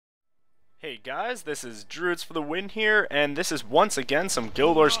Hey guys, this is Druids for the win here, and this is once again some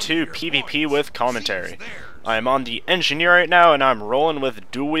Guild Wars 2 PvP with commentary. I am on the engineer right now, and I'm rolling with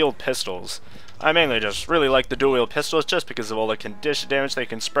dual-wield pistols. I mainly just really like the dual-wield pistols just because of all the condition damage they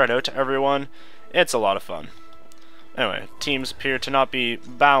can spread out to everyone. It's a lot of fun. Anyway, teams appear to not be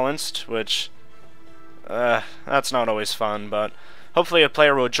balanced, which, that's not always fun, but hopefully a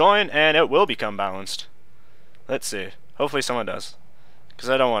player will join and it will become balanced. Let's see. Hopefully someone does. Because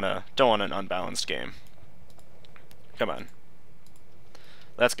I don't want an unbalanced game. Come on.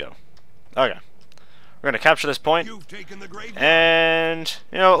 Let's go. Okay. We're gonna capture this point. And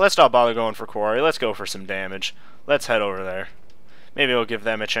let's not bother going for quarry. Let's go for some damage. Let's head over there. Maybe we'll give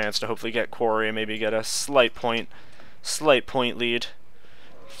them a chance to hopefully get quarry and maybe get a slight point lead.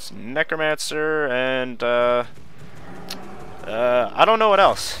 Some necromancer and I don't know what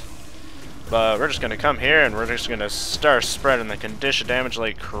else. But we're just going to come here and we're just going to start spreading the condition damage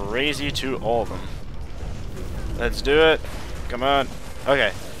like crazy to all of them. Let's do it. Come on.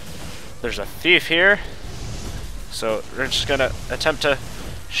 Okay. There's a thief here. So we're just going to attempt to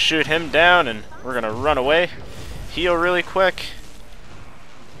shoot him down and we're going to run away. Heal really quick.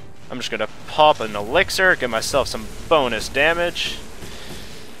 I'm just going to pop an elixir, get myself some bonus damage.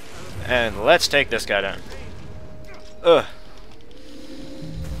 And let's take this guy down. Ugh.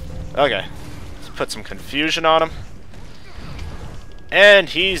 Okay. Put some confusion on him. And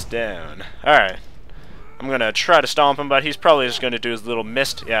he's down. Alright. I'm gonna try to stomp him, but he's probably just gonna do his little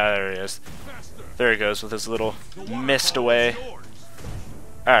mist. Yeah, there he is. There he goes with his little mist away.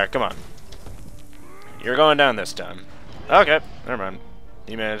 Alright, come on. You're going down this time. Okay, never mind.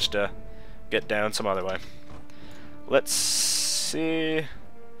 He managed to get down some other way. Let's see.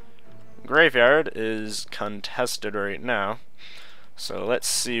 Graveyard is contested right now. So let's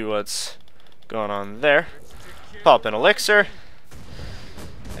see what's going on there. Pop an elixir.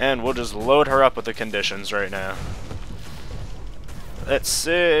 And we'll just load her up with the conditions right now. Let's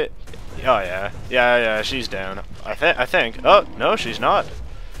see. Oh yeah. Yeah, she's down. I think. Oh, no, she's not.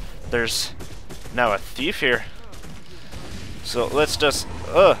 There's now a thief here. So let's just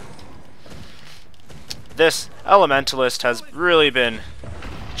This elementalist has really been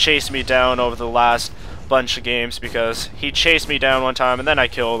chasing me down over the last bunch of games because he chased me down one time and then I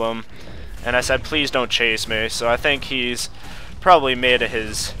killed him. And I said, please don't chase me. So I think he's probably made it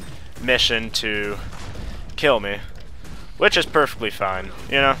his mission to kill me. Which is perfectly fine,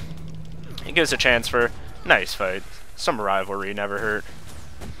 It gives a chance for a nice fight. Some rivalry never hurt.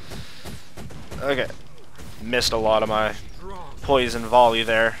 Okay. Missed a lot of my poison volley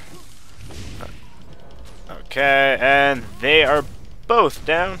there. Okay, and they are both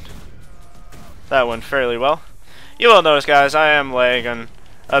down. That went fairly well. You will notice, guys, I am lagging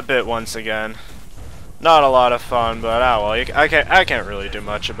a bit once again. Not a lot of fun, but well, I can't really do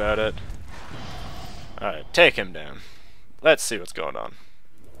much about it. Alright, take him down. Let's see what's going on.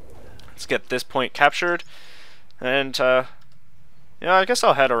 Let's get this point captured. And, I guess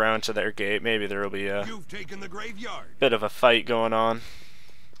I'll head around to their gate. Maybe there will be a bit of a fight going on.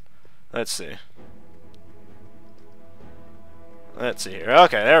 Let's see. Let's see here.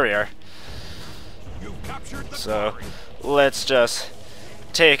 Okay, there we are. So, let's just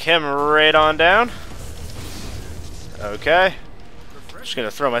take him right on down. Okay. Just gonna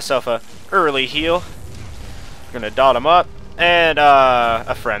throw myself a early heal. Gonna dot him up. And,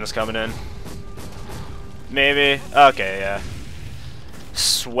 a friend's coming in. Maybe. Okay, yeah.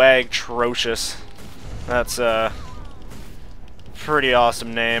 Swagtrocious. That's a pretty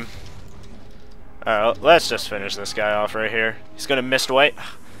awesome name. Alright, let's just finish this guy off right here. He's gonna mist away.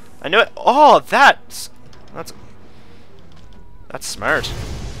 I knew it. Oh, that's smart.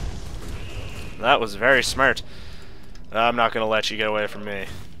 That was very smart. I'm not gonna let you get away from me.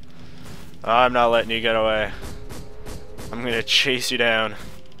 I'm not letting you get away. I'm gonna chase you down.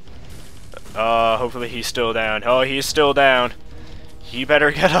 Hopefully he's still down. Oh, he's still down. He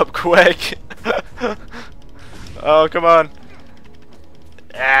better get up quick. Oh, come on.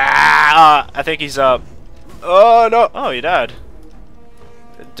 I think he's up. Oh, no. Oh, he died.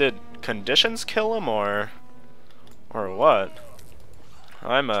 Did conditions kill him, or what?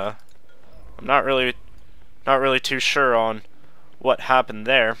 I'm not really too sure on what happened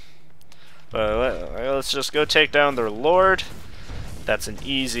there. But let's just go take down their lord. That's an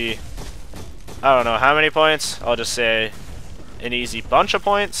easy, I don't know how many points. I'll just say an easy bunch of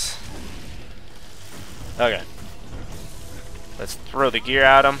points. Okay. Let's throw the gear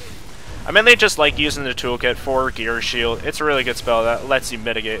at him. I mainly just like using the toolkit for gear shield. It's a really good spell that lets you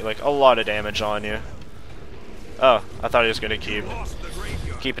mitigate like a lot of damage on you. Oh, I thought he was gonna keep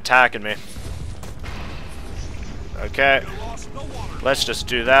attacking me. Okay. Let's just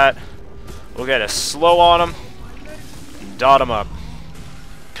do that. We'll get a slow on him. And dot him up.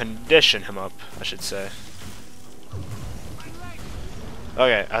 Condition him up, I should say.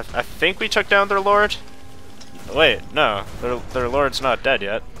 Okay, I think we took down their lord. Wait, no. Their lord's not dead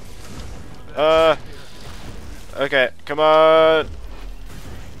yet. Okay, come on.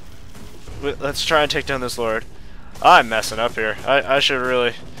 Let's try and take down this lord. I'm messing up here. I should have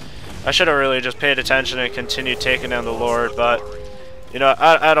really just paid attention and continued taking down the lord, but you know,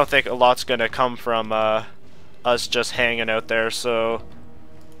 I don't think a lot's gonna come from us just hanging out there, so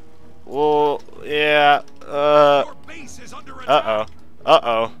well, yeah. Uh-oh.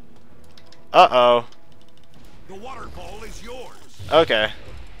 Uh-oh. Uh-oh. The waterfall is yours. Okay.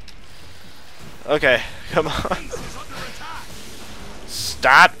 Okay, come on.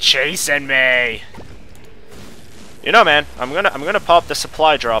 Stop chasing me! You know, man, I'm gonna pop the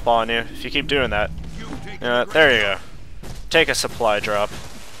supply drop on you if you keep doing that. There you go. Take a supply drop.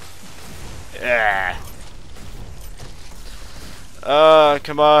 Yeah.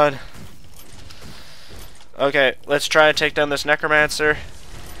 Come on. Okay, let's try and take down this necromancer.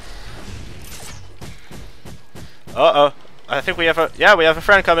 Uh-oh. I think we have a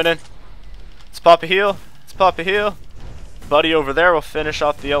friend coming in. Let's pop a heal. Let's pop a heal. Buddy over there will finish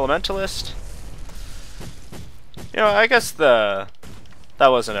off the elementalist. You know, I guess that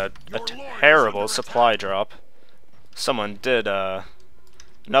wasn't a terrible supply drop. Someone did,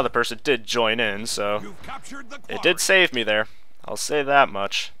 another person did join in, so it did save me there. I'll say that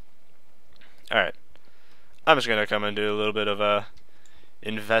much. Alright. I'm just gonna come and do a little bit of,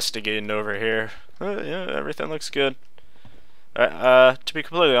 investigating over here. Yeah, everything looks good. To be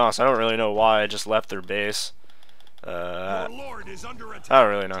completely honest, I don't really know why I just left their base. I don't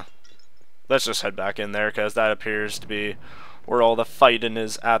really know. Let's just head back in there, because that appears to be where all the fighting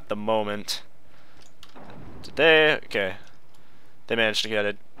is at the moment. Okay. They managed to get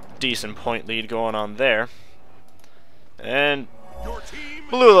a decent point lead going on there. And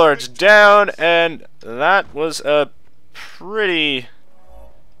Blue Lord's down, and that was a pretty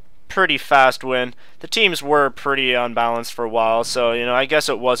fast win. The teams were pretty unbalanced for a while, so, you know, I guess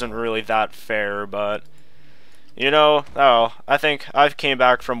it wasn't really that fair, but you know, I think I've came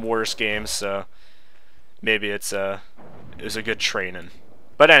back from worse games, so maybe it was a good training.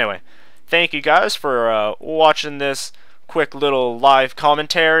 But anyway, thank you guys for watching this quick little live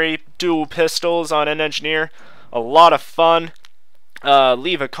commentary, dual pistols on an engineer. A lot of fun.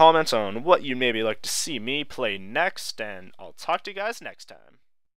 Leave a comment on what you maybe like to see me play next, and I'll talk to you guys next time.